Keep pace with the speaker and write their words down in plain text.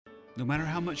No matter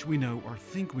how much we know or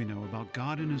think we know about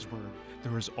God and His Word,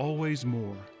 there is always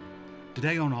more.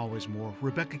 Today on Always More,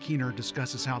 Rebecca Keener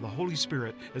discusses how the Holy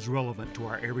Spirit is relevant to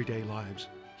our everyday lives.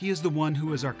 He is the one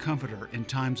who is our comforter in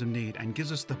times of need and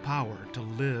gives us the power to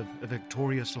live a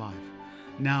victorious life.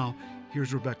 Now,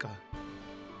 here's Rebecca.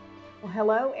 Well,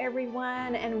 hello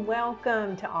everyone, and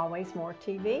welcome to Always More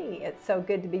TV. It's so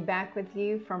good to be back with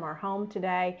you from our home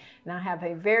today, and I have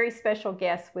a very special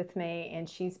guest with me, and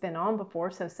she's been on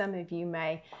before, so some of you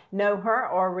may know her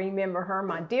or remember her,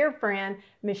 my dear friend,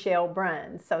 Michelle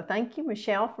Bruns. So thank you,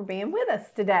 Michelle, for being with us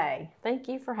today. Thank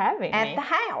you for having me. At the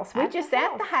house. We're just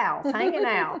at the house, hanging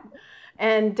out.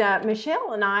 And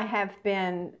Michelle and I have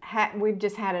been, we've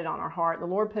just had it on our heart. The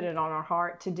Lord put it on our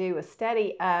heart to do a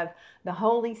study of the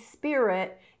Holy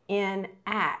Spirit in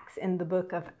Acts, in the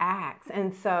book of Acts.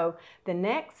 And so the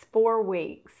next 4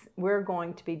 weeks, we're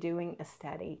going to be doing a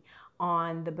study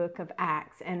on the book of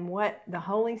Acts and what the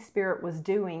Holy Spirit was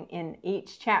doing in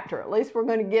each chapter. At least we're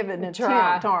going to give it an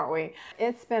attempt, aren't we?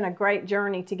 It's been a great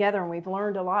journey together, and we've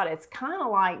learned a lot. It's kind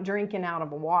of like drinking out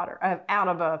of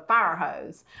a fire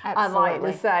hose. Absolutely. I'd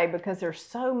like to say, because there's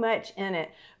so much in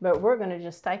it, but we're going to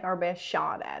just take our best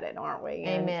shot at it, aren't we?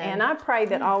 Amen. And I pray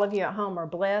that all of you at home are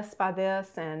blessed by this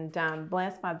and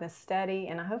blessed by this study,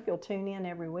 and I hope you'll tune in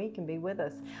every week and be with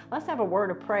us. Let's have a word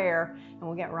of prayer, and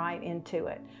we'll get right into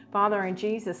it. Father, in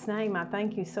Jesus' name, I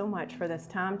thank you so much for this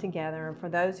time together and for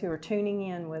those who are tuning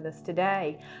in with us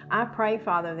today. I pray,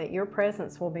 Father, that your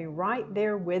presence will be right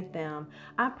there with them.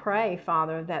 I pray,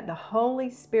 Father, that the Holy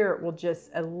Spirit will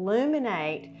just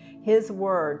illuminate His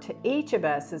Word to each of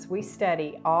us as we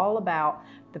study all about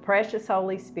the precious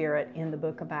Holy Spirit in the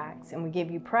book of Acts. And we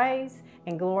give you praise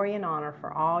and glory and honor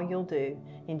for all you'll do.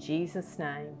 In Jesus'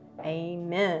 name,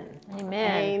 amen.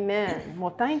 Amen. Amen.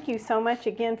 Well, thank you so much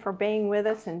again for being with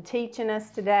us and teaching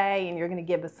us today. And you're going to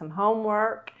give us some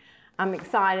homework. I'm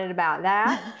excited about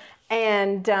that.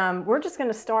 And we're just going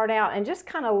to start out and just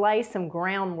kind of lay some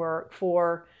groundwork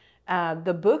for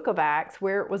the book of Acts,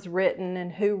 where it was written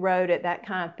and who wrote it, that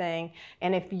kind of thing.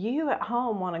 And if you at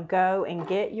home want to go and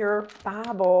get your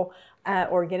Bible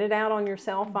or get it out on your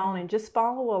cell phone and just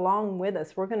follow along with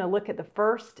us, we're going to look at the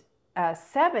first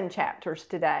 7 chapters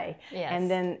today. Yes.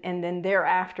 And then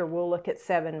thereafter we'll look at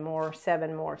 7 more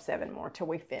till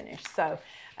we finish. So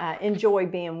enjoy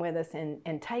being with us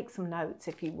and take some notes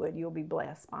if you would. You'll be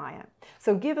blessed by it.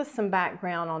 So give us some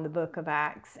background on the book of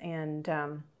Acts, and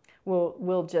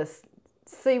we'll just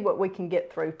see what we can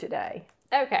get through today.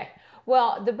 Okay.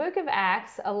 Well, the book of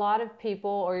Acts, a lot of people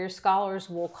or your scholars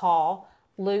will call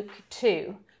Luke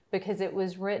 2 because it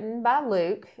was written by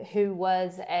Luke, who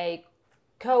was a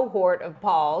cohort of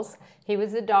Paul's. He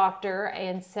was a doctor,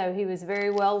 and so he was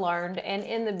very well learned. And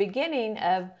in the beginning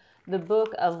of the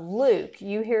book of Luke,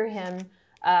 you hear him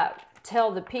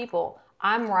tell the people,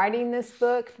 I'm writing this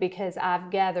book because I've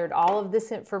gathered all of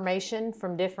this information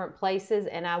from different places,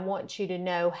 and I want you to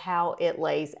know how it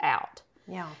lays out.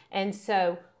 Yeah. And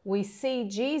so we see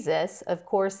Jesus, of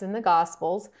course, in the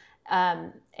Gospels,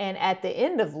 and at the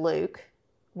end of Luke,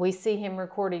 we see him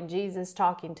recording Jesus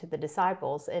talking to the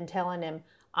disciples and telling him,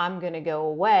 I'm going to go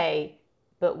away,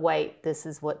 but wait, this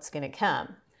is what's going to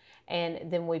come.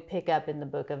 And then we pick up in the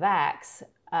book of Acts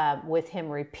with him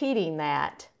repeating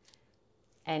that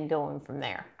and going from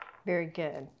there. Very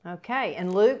good. Okay.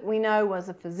 And Luke, we know, was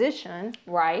a physician.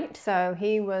 Right. So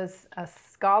he was a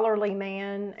scholarly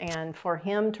man, and for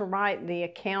him to write the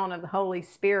account of the Holy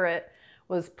Spirit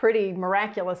was pretty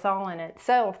miraculous all in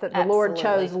itself, that the Lord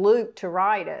chose Luke to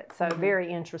write it. So very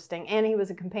interesting. And he was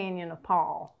a companion of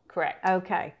Paul. Correct.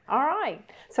 Okay. All right.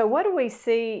 So what do we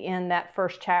see in that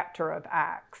first chapter of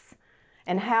Acts?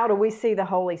 And how do we see the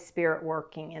Holy Spirit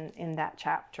working in that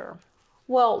chapter?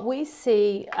 Well, we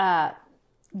see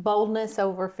boldness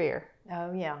over fear.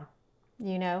 Oh, yeah.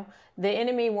 You know, the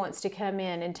enemy wants to come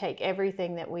in and take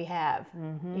everything that we have.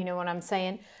 Mm-hmm. You know what I'm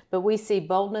saying? But we see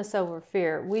boldness over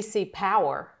fear. We see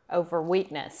power over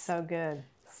weakness. So good.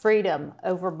 Freedom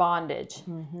over bondage.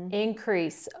 Mm-hmm.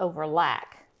 Increase over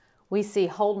lack. We see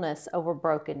wholeness over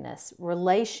brokenness.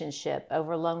 Relationship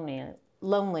over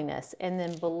loneliness. And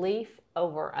then belief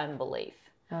over unbelief.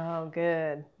 Oh,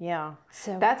 good. Yeah.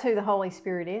 So that's who the Holy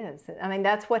Spirit is. I mean,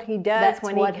 that's what he does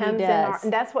when he comes in.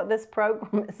 And that's what this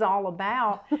program is all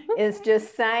about, is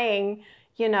just saying,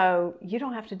 you know, you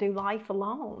don't have to do life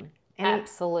alone. And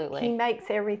absolutely. He makes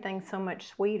everything so much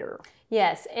sweeter.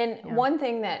 Yes. And one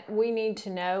thing that we need to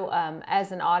know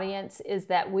as an audience is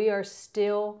that we are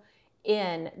still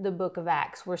in the book of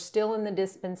Acts. We're still in the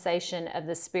dispensation of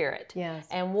the Spirit. Yes.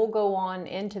 And we'll go on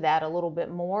into that a little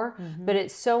bit more. Mm-hmm. But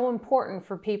it's so important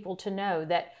for people to know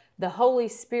that the Holy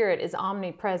Spirit is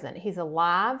omnipresent. He's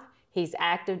alive. He's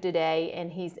active today,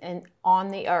 and he's on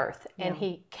the earth. And Yeah.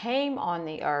 he came on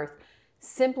the earth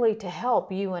simply to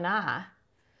help you and I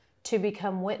to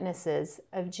become witnesses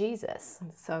of Jesus.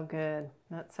 That's so good.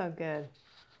 That's so good.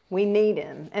 We need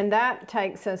him. And that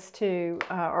takes us to,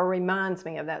 or reminds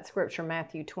me of that scripture,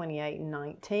 Matthew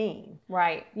 28:19.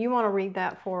 Right. You want to read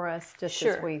that for us just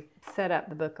Sure. as we set up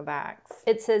the book of Acts?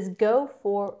 It says, Go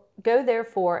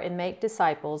therefore and make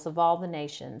disciples of all the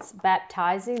nations,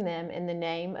 baptizing them in the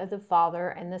name of the Father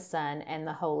and the Son and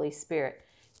the Holy Spirit,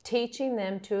 teaching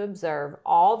them to observe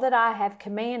all that I have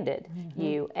commanded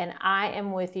you, and I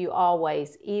am with you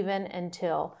always, even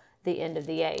until the end of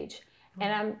the age.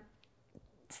 And I'm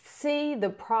see the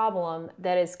problem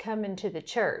that has come into the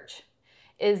church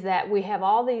is that we have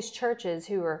all these churches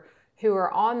who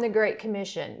are on the Great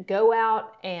Commission, go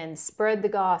out and spread the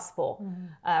gospel,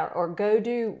 or go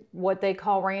do what they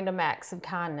call random acts of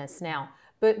kindness now,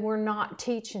 but we're not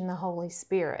teaching the Holy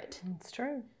Spirit. It's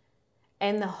true.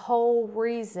 And the whole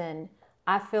reason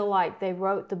I feel like they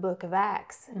wrote the book of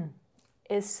Acts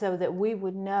is so that we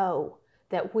would know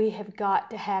that we have got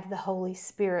to have the Holy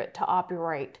Spirit to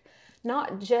operate,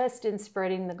 not just in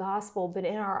spreading the gospel, but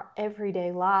in our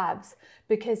everyday lives,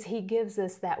 because he gives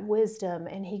us that wisdom,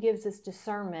 and he gives us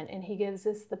discernment, and he gives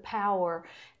us the power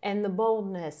and the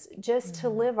boldness just to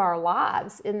live our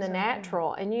lives in the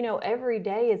natural. And every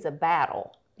day is a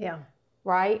battle. Yeah,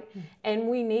 Right? And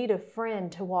we need a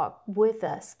friend to walk with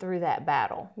us through that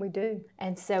battle. we do.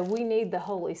 And so we need the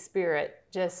Holy Spirit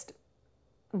just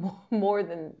more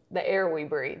than the air we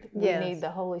breathe. We Yes. need the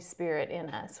Holy Spirit in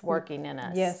us, working in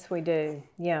us. Yes, we do.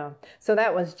 Yeah. So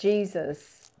that was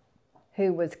Jesus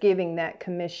who was giving that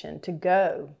commission to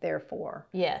go, therefore.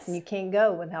 Yes. And you can't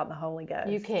go without the Holy Ghost.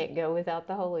 You can't go without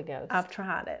the Holy Ghost. I've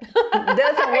tried it. It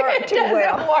doesn't work too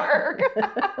well. work.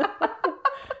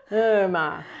 Oh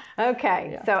my.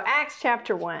 Okay. So Acts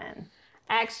chapter 1.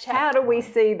 Acts How chapter. do we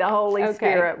see the Holy Okay.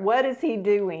 Spirit? What is he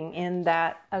doing in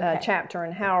that Okay. chapter,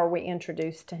 and how are we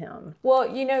introduced to him? Well,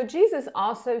 Jesus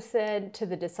also said to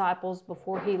the disciples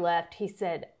before he left, he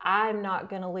said, I'm not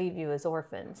going to leave you as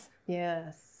orphans.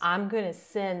 Yes. I'm going to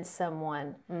send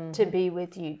someone to be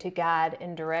with you, to guide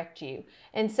and direct you.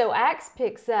 And so Acts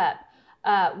picks up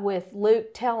with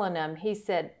Luke telling them, he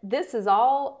said, this is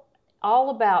all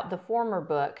about the former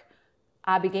book.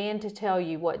 I began to tell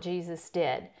you what Jesus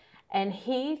did. And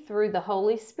he, through the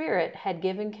Holy Spirit, had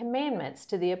given commandments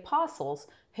to the apostles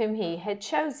whom he had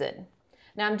chosen.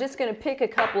 Now, I'm just going to pick a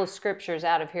couple of scriptures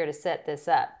out of here to set this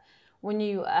up. When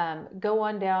you go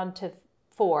on down to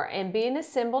 4, and being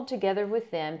assembled together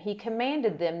with them, he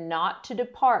commanded them not to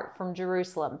depart from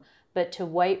Jerusalem, but to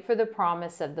wait for the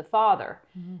promise of the Father.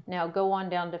 Now go on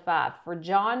down to 5. For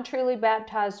John truly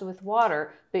baptized with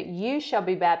water, but you shall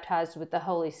be baptized with the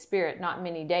Holy Spirit not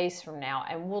many days from now.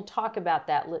 And we'll talk about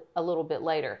that a little bit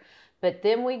later. But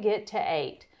then we get to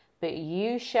 8. But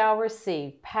you shall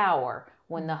receive power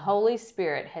when the Holy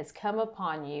Spirit has come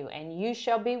upon you, and you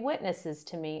shall be witnesses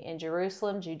to me in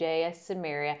Jerusalem, Judea,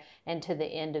 Samaria, and to the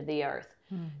end of the earth.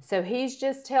 So he's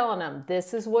just telling them,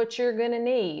 this is what you're going to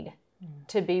need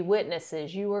to be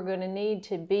witnesses. You are going to need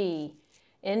to be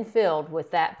infilled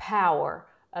with that power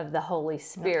of the Holy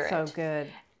Spirit. That's so good.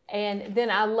 And then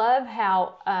I love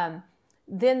how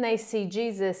then they see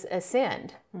Jesus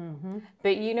ascend.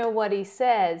 But you know what he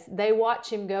says? They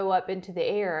watch him go up into the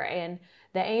air, and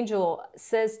the angel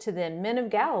says to them, Men of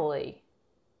Galilee,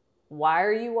 why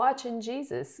are you watching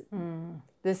Jesus?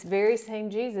 This very same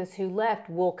Jesus who left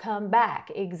will come back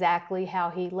exactly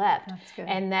how he left. That's good.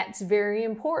 And that's very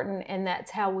important. And that's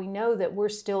how we know that we're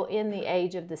still in the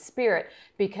age of the Spirit,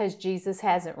 because Jesus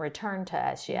hasn't returned to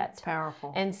us yet. It's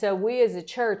powerful. And so we as a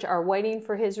church are waiting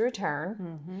for his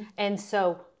return. And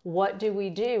so what do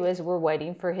we do as we're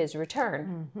waiting for his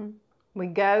return? We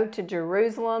go to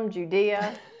Jerusalem,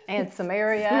 Judea, and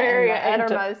Samaria, Samaria and and the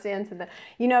to- uttermost ends of the...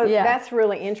 Yeah. That's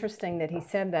really interesting that he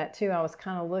said that too. I was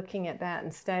kind of looking at that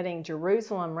and studying.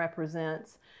 Jerusalem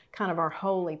represents kind of our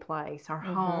holy place, our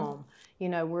home.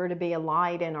 We're to be a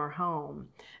light in our home.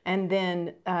 And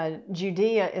then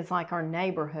Judea is like our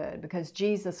neighborhood, because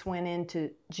Jesus went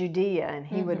into Judea and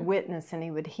he would witness and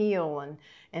he would heal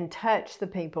and touch the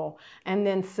people. And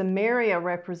then Samaria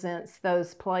represents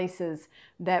those places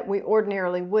that we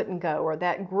ordinarily wouldn't go, or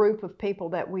that group of people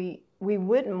that we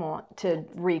wouldn't want to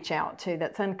reach out to,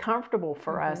 that's uncomfortable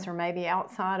for us, or maybe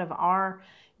outside of our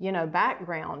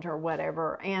background or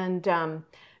whatever. And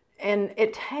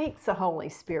it takes the Holy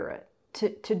Spirit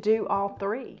to do all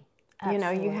three.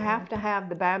 Absolutely. You have to have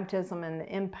the baptism and the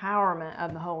empowerment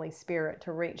of the Holy Spirit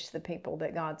to reach the people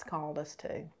that God's called us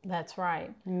to. That's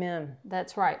right. Amen.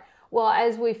 That's right. Well,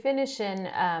 as we finish in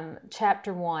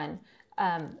chapter 1,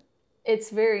 it's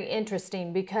very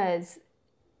interesting because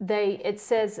it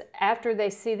says after they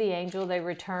see the angel, they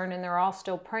return and they're all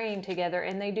still praying together,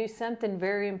 and they do something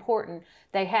very important.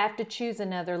 They have to choose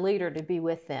another leader to be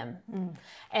with them.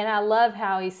 And I love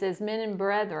how he says, men and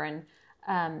brethren,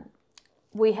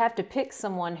 we have to pick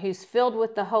someone who's filled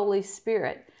with the Holy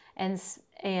Spirit and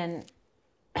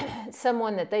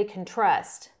someone that they can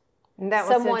trust. And that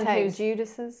was someone to take who's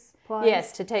Judas's place?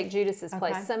 Yes, to take Judas's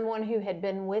place, Okay. someone who had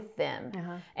been with them.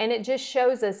 Uh-huh. And it just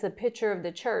shows us a picture of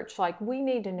the church. Like, we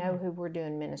need to know who we're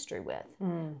doing ministry with.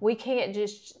 We can't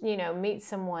just, meet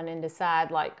someone and decide,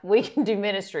 like, we can do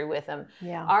ministry with them.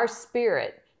 Yeah. Our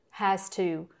spirit has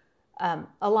to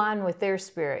align with their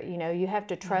spirit. You have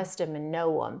to trust them and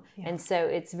know them. And so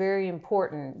it's very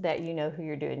important that you know who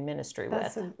you're doing ministry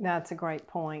with. That's a great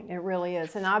point. It really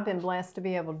is. And I've been blessed to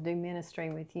be able to do ministry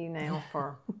with you now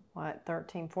for,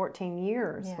 13, 14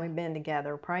 years. Yeah. We've been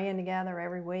together, praying together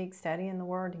every week, studying the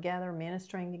Word together,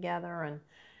 ministering together,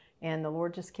 and the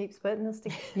Lord just keeps putting us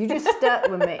together. You just stuck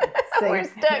with me. See? We're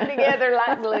stuck together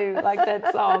like glue, like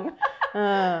that song.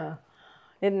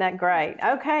 Isn't that great?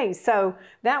 Okay, so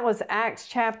that was Acts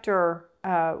chapter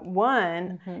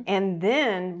 1, and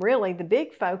then really the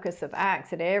big focus of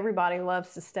Acts that everybody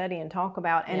loves to study and talk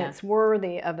about, and it's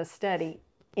worthy of a study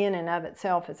in and of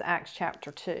itself, is Acts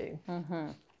chapter 2.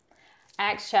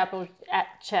 Acts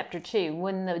chapter 2.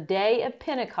 When the day of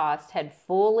Pentecost had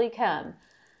fully come,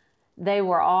 they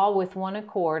were all with one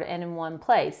accord and in one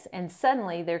place. And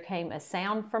suddenly there came a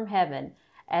sound from heaven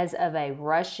as of a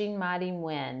rushing mighty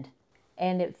wind,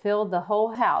 and it filled the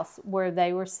whole house where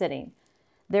they were sitting.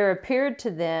 There appeared to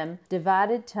them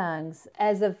divided tongues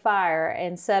as of fire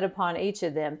and set upon each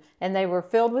of them, and they were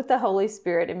filled with the Holy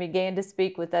Spirit and began to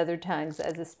speak with other tongues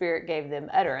as the Spirit gave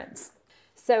them utterance.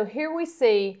 So here we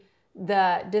see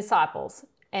the disciples,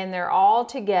 and they're all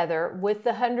together with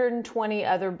the 120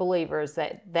 other believers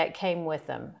that came with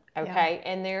them, okay?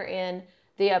 And they're in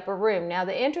the upper room. Now,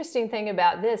 the interesting thing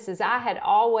about this is I had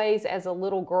always, as a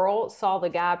little girl, saw the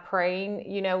guy praying,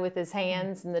 with his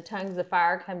hands and the tongues of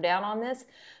fire come down on this,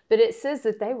 but it says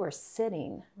that they were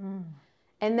sitting.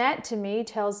 And that to me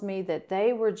tells me that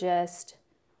they were just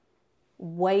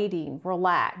waiting,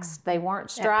 relaxed. They weren't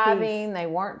striving. They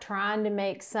weren't trying to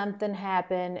make something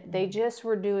happen. They just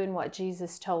were doing what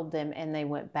Jesus told them, and they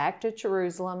went back to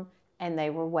Jerusalem and they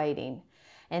were waiting.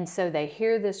 And so they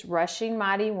hear this rushing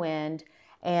mighty wind,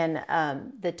 and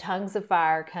the tongues of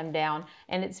fire come down.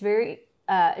 And it's very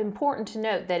important to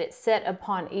note that it's set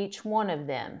upon each one of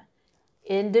them.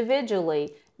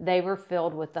 Individually, they were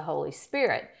filled with the Holy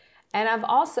Spirit. And I've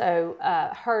also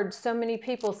heard so many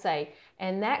people say,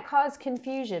 and that caused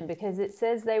confusion because it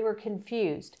says they were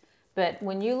confused. But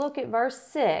when you look at verse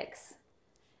 6,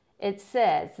 it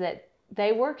says that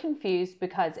they were confused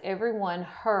because everyone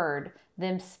heard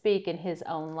them speak in his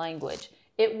own language.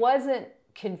 It wasn't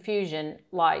confusion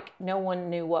like no one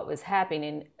knew what was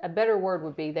happening. A better word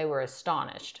would be they were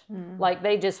astonished. Like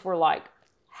they just were like,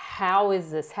 how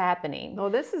is this happening? Well,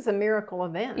 this is a miracle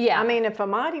event. Yeah. I mean, if a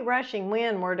mighty rushing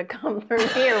wind were to come through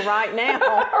here right now,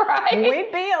 Right.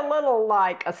 we'd be a little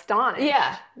astonished.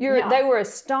 Yeah, they were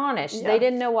astonished. Yeah. They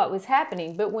didn't know what was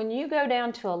happening. But when you go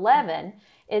down to 11,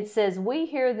 it says, we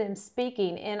hear them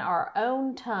speaking in our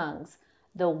own tongues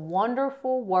the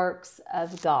wonderful works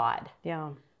of God.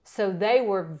 Yeah. So they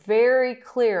were very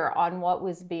clear on what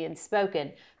was being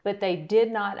spoken, but they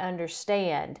did not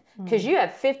understand because you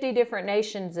have 50 different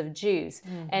nations of Jews.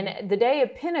 And the day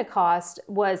of Pentecost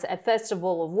was a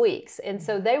festival of weeks. And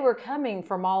so they were coming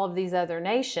from all of these other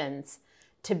nations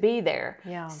to be there.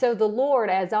 Yeah. So the Lord,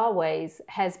 as always,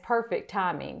 has perfect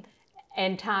timing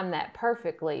and timed that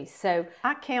perfectly. So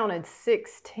I counted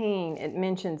 16, it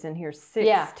mentions in here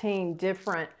 16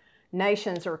 different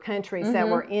nations or countries that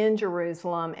were in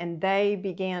Jerusalem, and they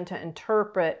began to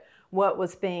interpret what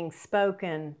was being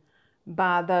spoken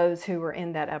by those who were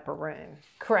in that upper room.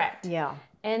 correct. Yeah.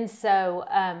 And so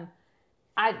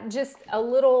I just a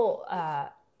little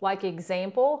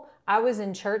example, I was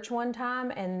in church one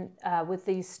time and with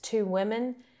these two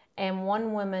women, and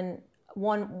one woman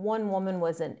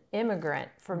was an immigrant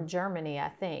from Germany, I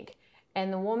think.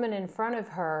 And the woman in front of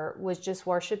her was just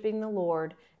worshiping the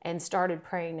Lord and started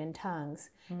praying in tongues.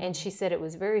 And she said it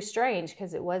was very strange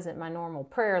because it wasn't my normal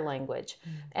prayer language.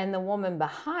 And the woman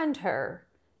behind her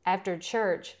after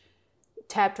church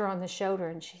tapped her on the shoulder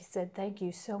and she said, "Thank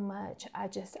you so much. I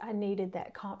needed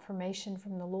that confirmation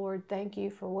from the Lord. Thank you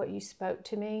for what you spoke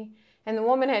to me." And the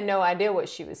woman had no idea what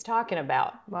she was talking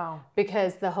about. Wow.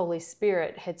 Because the Holy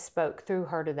Spirit had spoke through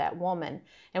her to that woman.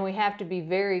 And we have to be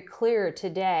very clear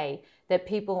today that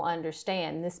people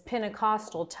understand this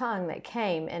Pentecostal tongue that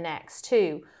came in Acts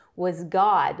 2 was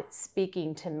God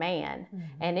speaking to man,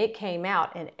 and it came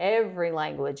out in every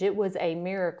language. It was a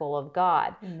miracle of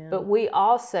God. Amen. But we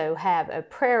also have a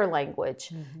prayer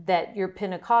language that your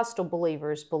Pentecostal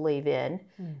believers believe in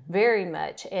very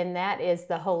much, and that is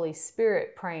the Holy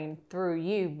Spirit praying through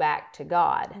you back to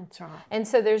God. That's right. And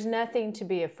so there's nothing to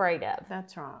be afraid of.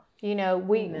 That's right. You know,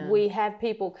 Amen. we have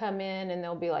people come in and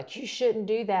they'll be like, you shouldn't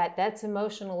do that. That's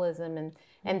emotionalism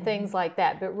and things like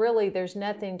that. But really, there's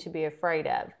nothing to be afraid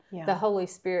of. Yeah. The Holy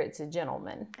Spirit's a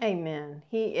gentleman. Amen.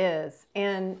 He is.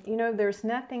 And, you know, there's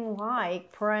nothing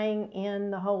like praying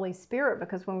in the Holy Spirit,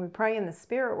 because when we pray in the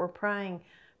Spirit, we're praying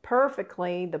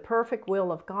perfectly, the perfect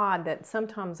will of God that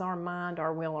sometimes our mind,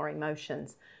 our will, our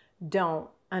emotions don't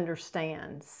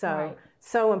understand. So, Right.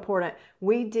 so important.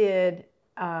 We did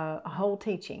a whole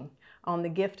teaching on the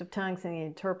gift of tongues and the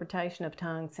interpretation of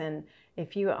tongues, and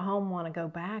if you at home want to go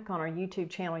back on our YouTube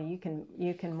channel, you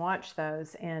can watch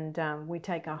those, and we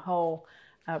take a whole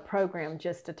program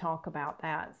just to talk about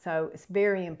that. So it's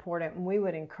very important, and we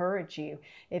would encourage you,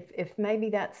 if maybe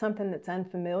that's something that's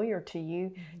unfamiliar to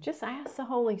you, just ask the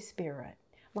Holy Spirit.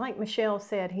 Like Michelle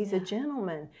said, He's a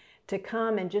gentleman, to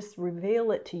come and just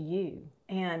reveal it to you.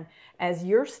 And as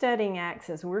you're studying Acts,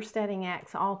 as we're studying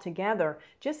Acts all together,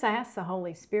 just ask the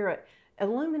Holy Spirit,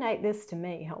 illuminate this to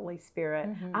me, Holy Spirit.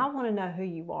 I want to know who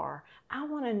you are. I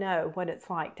want to know what it's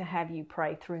like to have you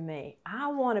pray through me. I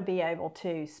want to be able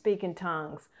to speak in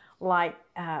tongues like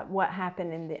what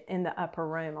happened in the upper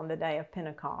room on the day of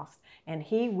Pentecost. And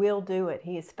He will do it.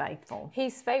 He is faithful.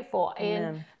 He's faithful. And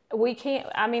Amen. we can't,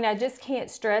 I just can't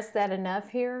stress that enough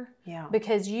here. Yeah.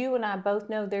 Because you and I both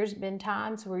know there's been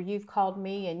times where you've called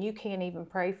me and you can't even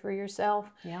pray for yourself.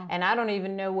 Yeah. And I don't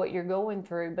even know what you're going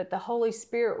through, but the Holy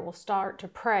Spirit will start to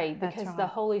pray, because right. the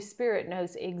Holy Spirit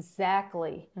knows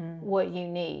exactly what you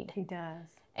need. He does.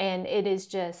 And it is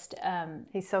just,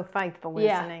 He's so faithful,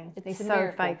 Yeah, isn't He? it's He's a so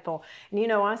miracle. faithful. And you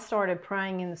know, I started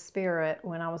praying in the Spirit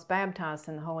when I was baptized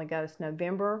in the Holy Ghost,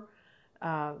 November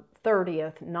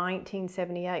 30th,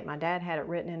 1978. My dad had it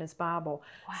written in his Bible.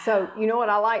 Wow. So you know what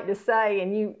I like to say,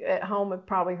 and you at home have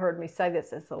probably heard me say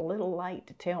this, it's a little late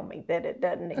to tell me that it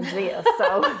doesn't exist.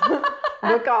 So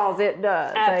because it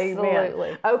does. Absolutely.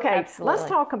 Amen. Okay, Absolutely. let's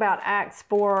talk about Acts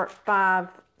 4, 5,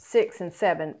 6, and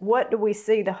 7. What do we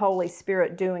see the Holy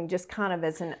Spirit doing, just kind of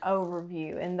as an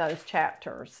overview in those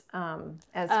chapters,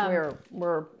 as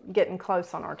we're getting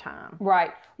close on our time?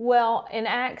 Right. Well, in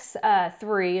Acts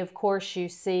 3, of course, you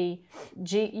see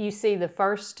the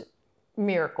first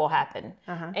miracle happen.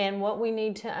 And what we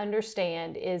need to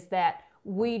understand is that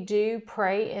we do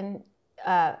pray in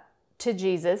to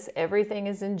Jesus. Everything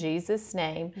is in Jesus'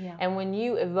 name. Yeah. And when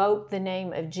you evoke the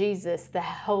name of Jesus,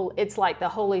 it's like the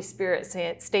Holy Spirit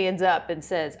stands up and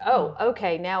says, oh,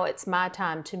 okay, now it's my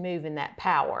time to move in that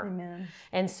power. Amen.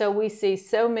 And so we see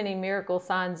so many miracle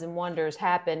signs and wonders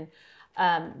happen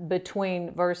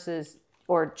between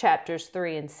chapters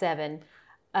 3 and 7.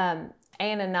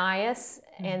 Ananias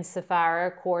and Sapphira,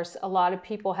 of course, a lot of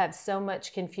people have so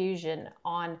much confusion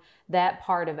on that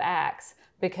part of Acts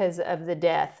because of the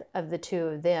death of the two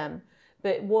of them.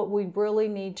 But what we really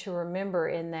need to remember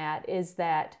in that is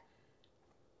that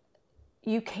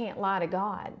you can't lie to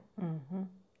God.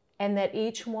 And that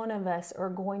each one of us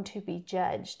are going to be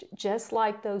judged. Just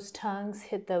like those tongues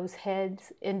hit those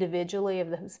heads individually of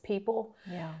those people,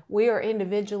 we are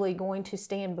individually going to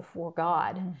stand before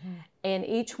God. And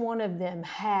each one of them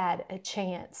had a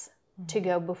chance to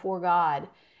go before God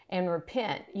and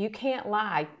repent. You can't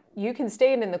lie. You can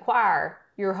stand in the choir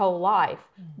your whole life,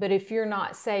 but if you're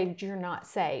not saved, you're not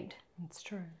saved. It's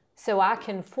true. So I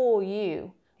can fool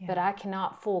you, but I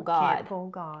cannot fool God. Can't fool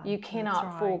God. You cannot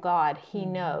That's fool right. God. He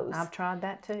knows. I've tried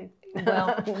that too. Well,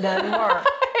 It doesn't work.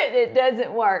 it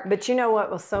doesn't work. But you know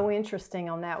what was so interesting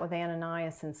on that with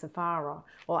Ananias and Sapphira?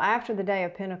 Well, after the day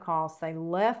of Pentecost, they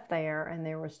left there, and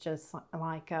there was just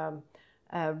like a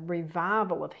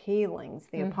revival of healings.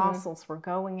 The apostles were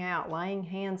going out, laying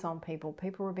hands on people.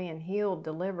 People were being healed,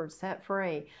 delivered, set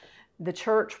free. The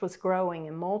church was growing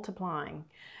and multiplying.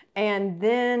 And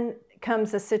then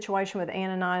comes a situation with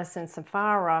Ananias and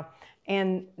Sapphira,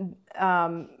 and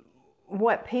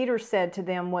what Peter said to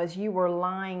them was, you were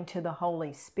lying to the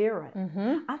Holy Spirit.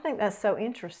 I think that's so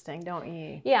interesting, don't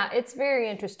you? Yeah, it's very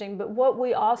interesting. But what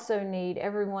we also need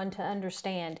everyone to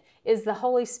understand is the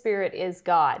Holy Spirit is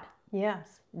God.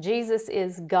 Yes. Jesus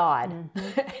is God.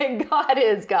 And God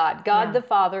is God. God the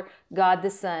Father, God the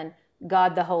Son,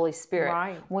 God the Holy Spirit.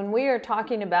 Right. When we are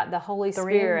talking about the Holy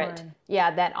Three in Spirit,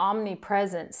 one. that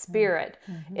omnipresent Spirit,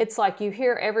 it's like you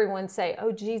hear everyone say,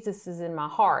 oh, Jesus is in my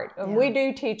heart. And we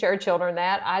do teach our children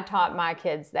that. I taught my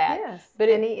kids that. Yes, But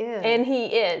and He is. And He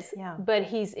is. Yeah. But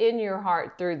He's in your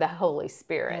heart through the Holy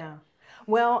Spirit. Yeah.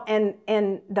 Well,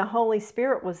 and the Holy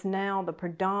Spirit was now the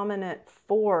predominant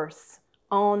force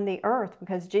on the earth,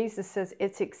 because Jesus says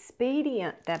it's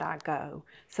expedient that I go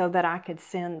so that I could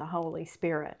send the Holy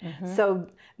Spirit. So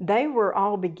they were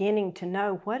all beginning to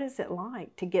know, what is it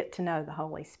like to get to know the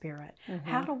Holy Spirit?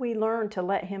 How do we learn to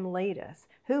let Him lead us?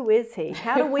 Who is He?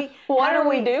 How do we What are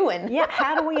we doing? Yeah,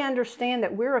 how do we understand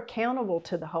that we're accountable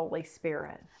to the Holy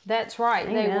Spirit? That's right.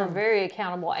 Amen. They were very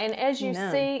accountable. And as you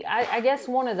Amen. see, I guess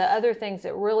one of the other things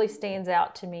that really stands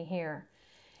out to me here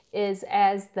is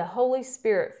as the Holy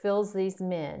Spirit fills these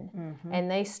men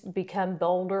and they become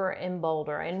bolder and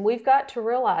bolder. And we've got to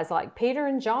realize, like Peter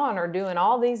and John are doing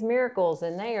all these miracles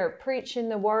and they are preaching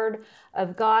the word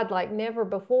of God like never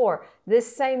before.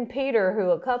 This same Peter,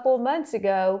 who a couple of months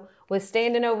ago was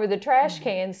standing over the trash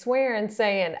can swearing,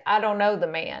 saying, I don't know the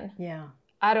man. Yeah.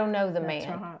 I don't know the That's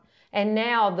man. right. And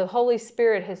now the Holy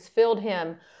Spirit has filled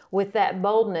him with that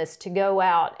boldness to go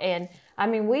out. And I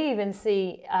mean, we even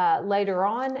see later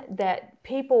on that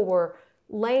people were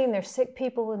laying their sick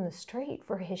people in the street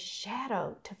for His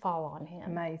shadow to fall on him.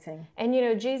 Amazing. And you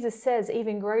know, Jesus says,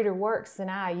 even greater works than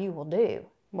I you will do.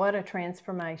 What a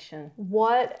transformation.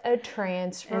 What a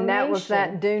transformation. And that was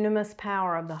that dunamis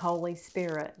power of the Holy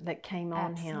Spirit that came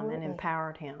on Him Absolutely. and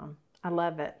empowered Him. I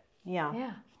love it. Yeah.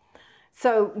 Yeah.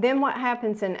 So then what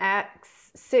happens in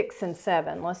Acts 6 and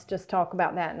 7? Let's just talk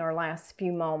about that in our last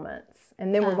few moments.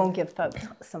 And then we're going to give folks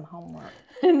some homework.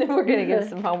 And then we're going to give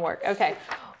some homework. Okay.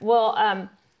 Well,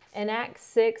 in Acts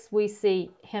 6, we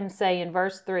see Him say in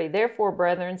verse 3, therefore,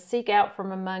 brethren, seek out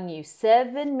from among you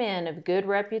 7 men of good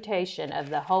reputation, of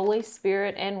the Holy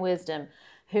Spirit and wisdom,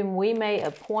 whom we may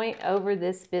appoint over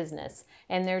this business.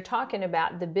 And they're talking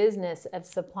about the business of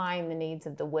supplying the needs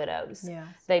of the widows. Yes.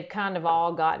 They've kind of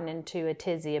all gotten into a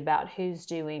tizzy about who's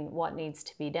doing what needs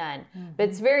to be done. But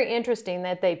it's very interesting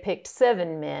that they picked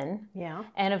 7 men. Yeah.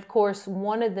 And of course,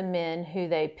 one of the men who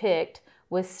they picked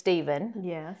was Stephen.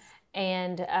 Yes.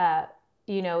 And,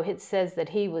 you know, it says that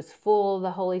he was full of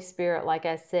the Holy Spirit, like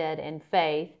I said, and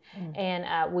faith.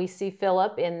 And we see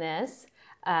Philip in this,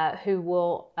 who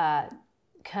will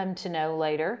come to know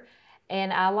later.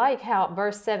 And I like how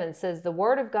verse 7 says, the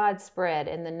word of God spread,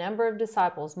 and the number of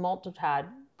disciples multiplied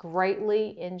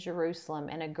greatly in Jerusalem,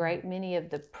 and a great many of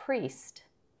the priests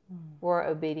were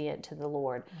obedient to the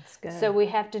Lord. That's good. So we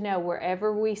have to know,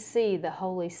 wherever we see the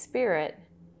Holy Spirit,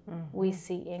 we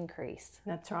see increase.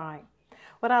 That's right.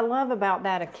 What I love about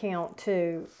that account,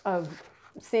 too, of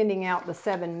sending out the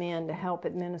 7 men to help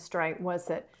administrate was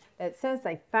that it says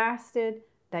they fasted,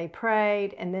 they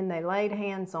prayed, and then they laid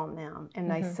hands on them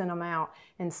and they sent them out.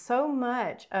 And so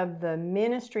much of the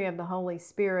ministry of the Holy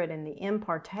Spirit and the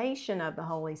impartation of the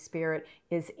Holy Spirit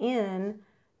is in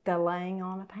the laying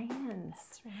on of hands.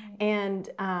 That's right. And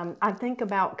I think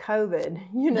about COVID,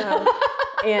 you know,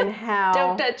 and how...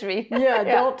 Don't touch me. Yeah,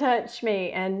 don't touch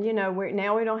me. And, you know,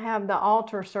 now we don't have the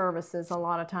altar services a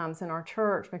lot of times in our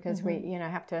church because we, you know,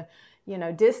 have to, you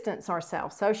know, distance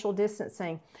ourselves, social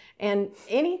distancing. And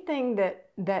anything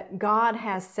that God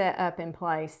has set up in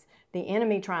place, the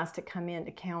enemy tries to come in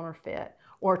to counterfeit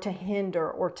or to hinder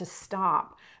or to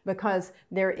stop, because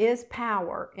there is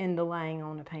power in the laying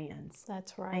on of hands.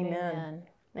 That's right. Amen.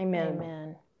 Amen. Amen.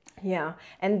 Amen. Yeah.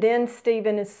 And then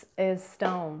Stephen is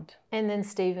stoned. And then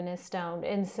Stephen is stoned.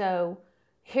 And so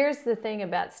here's the thing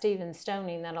about Stephen's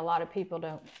stoning that a lot of people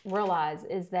don't realize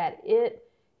is that it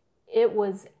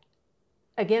was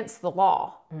against the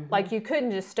law. Like, you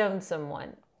couldn't just stone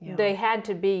someone. Yeah. They had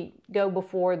to go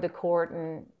before the court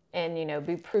and you know,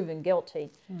 be proven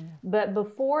guilty. But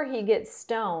before he gets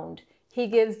stoned, he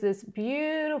gives this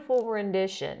beautiful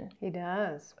rendition He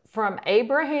does. from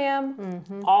Abraham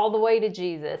all the way to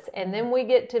Jesus. And then we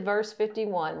get to verse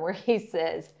 51 where he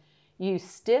says, you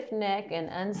stiff-necked and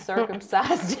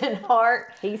uncircumcised in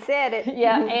heart. He said it.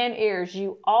 Yeah, and ears.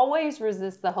 You always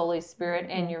resist the Holy Spirit,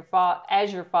 and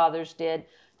as your fathers did,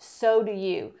 so do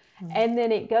you. And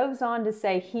then it goes on to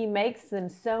say, he makes them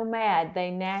so mad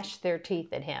they gnash their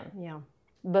teeth at him. Yeah.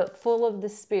 But full of the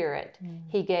Spirit,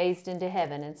 he gazed into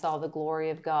heaven and saw the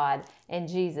glory of God and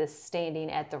Jesus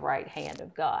standing at the right hand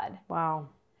of God. Wow.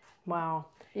 Wow.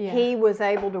 Yeah. He was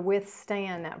able to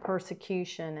withstand that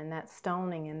persecution and that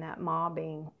stoning and that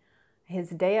mobbing, his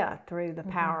death, through the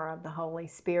power of the Holy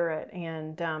Spirit.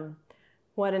 And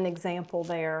what an example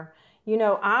there. You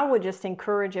know, I would just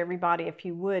encourage everybody, if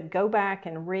you would, go back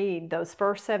and read those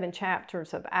first 7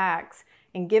 chapters of Acts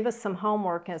and give us some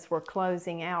homework as we're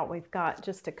closing out. We've got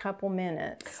just a couple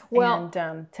minutes. Well,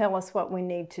 and tell us what we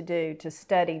need to do to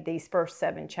study these first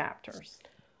 7 chapters.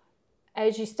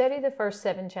 As you study the first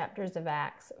 7 chapters of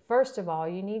Acts, first of all,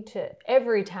 you need to,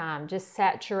 every time, just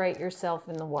saturate yourself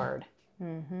in the Word.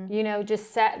 You know,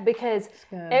 because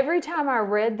every time I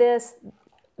read this,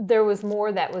 there was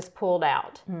more that was pulled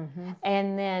out.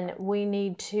 And then we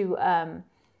need to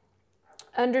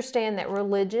understand that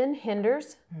religion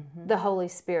hinders the Holy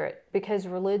Spirit, because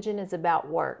religion is about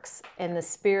works and the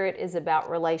Spirit is about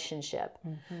relationship.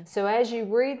 So as you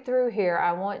read through here,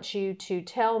 I want you to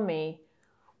tell me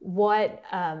what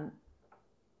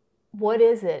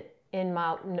is it in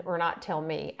my, or not tell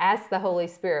me, ask the Holy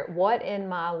Spirit, what in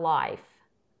my life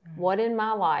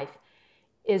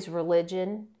is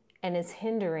religion and is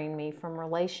hindering me from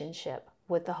relationship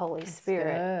with the Holy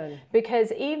Spirit. Good.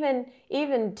 Because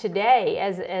even today,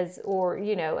 as or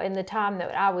you know, in the time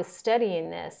that I was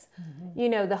studying this, you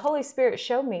know, the Holy Spirit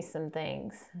showed me some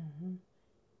things,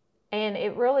 and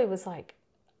it really was like,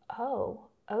 oh,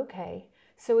 okay.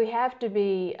 So we have to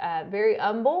be very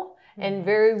humble and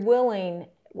very willing,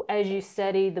 as you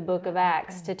study the book of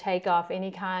Acts, to take off any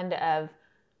kind of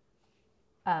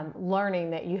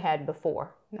learning that you had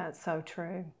before. That's so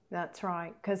true. That's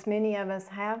right. Because many of us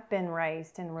have been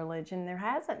raised in religion. There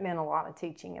hasn't been a lot of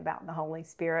teaching about the Holy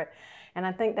Spirit. And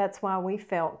I think that's why we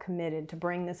felt committed to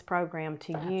bring this program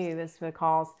to you, is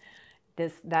because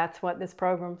that's what this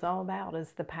program's all about,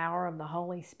 is the power of the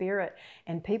Holy Spirit.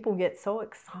 And people get so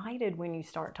excited when you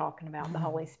start talking about the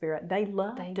Holy Spirit. They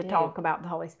love to talk about the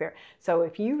Holy Spirit. So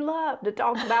if you love to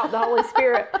talk about the Holy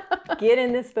Spirit, get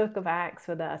in this book of Acts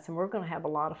with us, and we're going to have a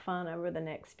lot of fun over the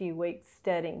next few weeks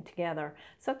studying together.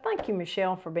 So thank you,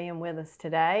 Michelle, for being with us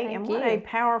today. Thank What you. a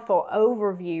powerful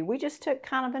overview. We just took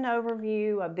kind of an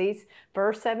overview of these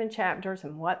first 7 chapters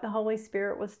and what the Holy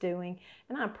Spirit was doing.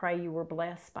 And I pray you were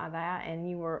blessed by that, and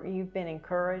you've been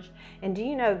encouraged. And do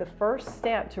you know the first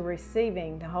step to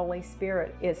receiving the Holy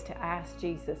Spirit is to ask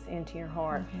Jesus into your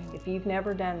heart? If you've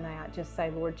never done that, just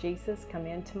say, Lord Jesus, come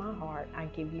into my heart. I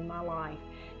give you my life.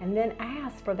 And then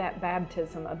ask for that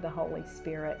baptism of the Holy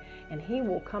Spirit, and He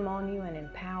will come on you and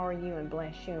empower you and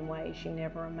bless you in ways you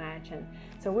never imagined.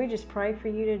 So we just pray for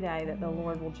you today that the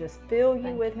Lord will just fill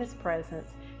you with His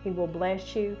presence. He will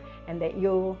bless you, and that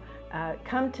you'll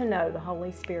come to know the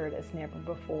Holy Spirit as never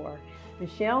before.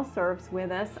 Michelle serves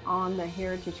with us on the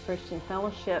Heritage Christian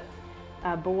Fellowship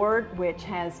board, which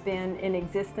has been in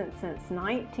existence since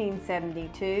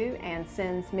 1972 and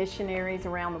sends missionaries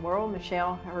around the world.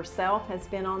 Michelle herself has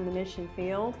been on the mission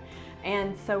field,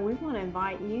 and so we want to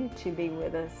invite you to be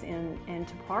with us and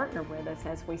to partner with us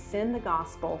as we send the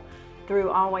gospel through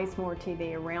Always More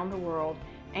TV around the world.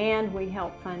 And we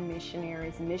help fund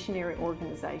missionaries and missionary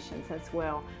organizations as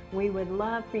well. We would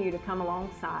love for you to come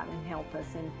alongside and help us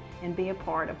and be a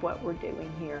part of what we're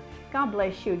doing here. God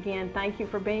bless you again. Thank you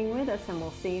for being with us, and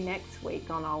we'll see you next week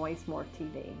on Always More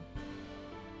TV.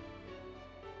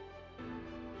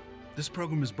 This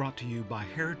program is brought to you by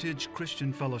Heritage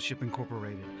Christian Fellowship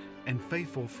Incorporated and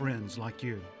faithful friends like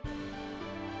you.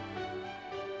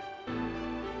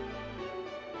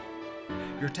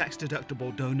 Your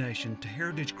tax-deductible donation to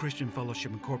Heritage Christian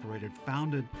Fellowship Incorporated,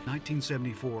 founded in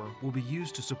 1974, will be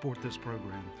used to support this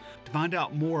program. To find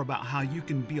out more about how you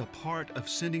can be a part of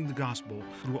sending the gospel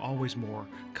through Always More,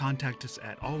 contact us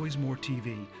at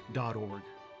alwaysmoretv.org.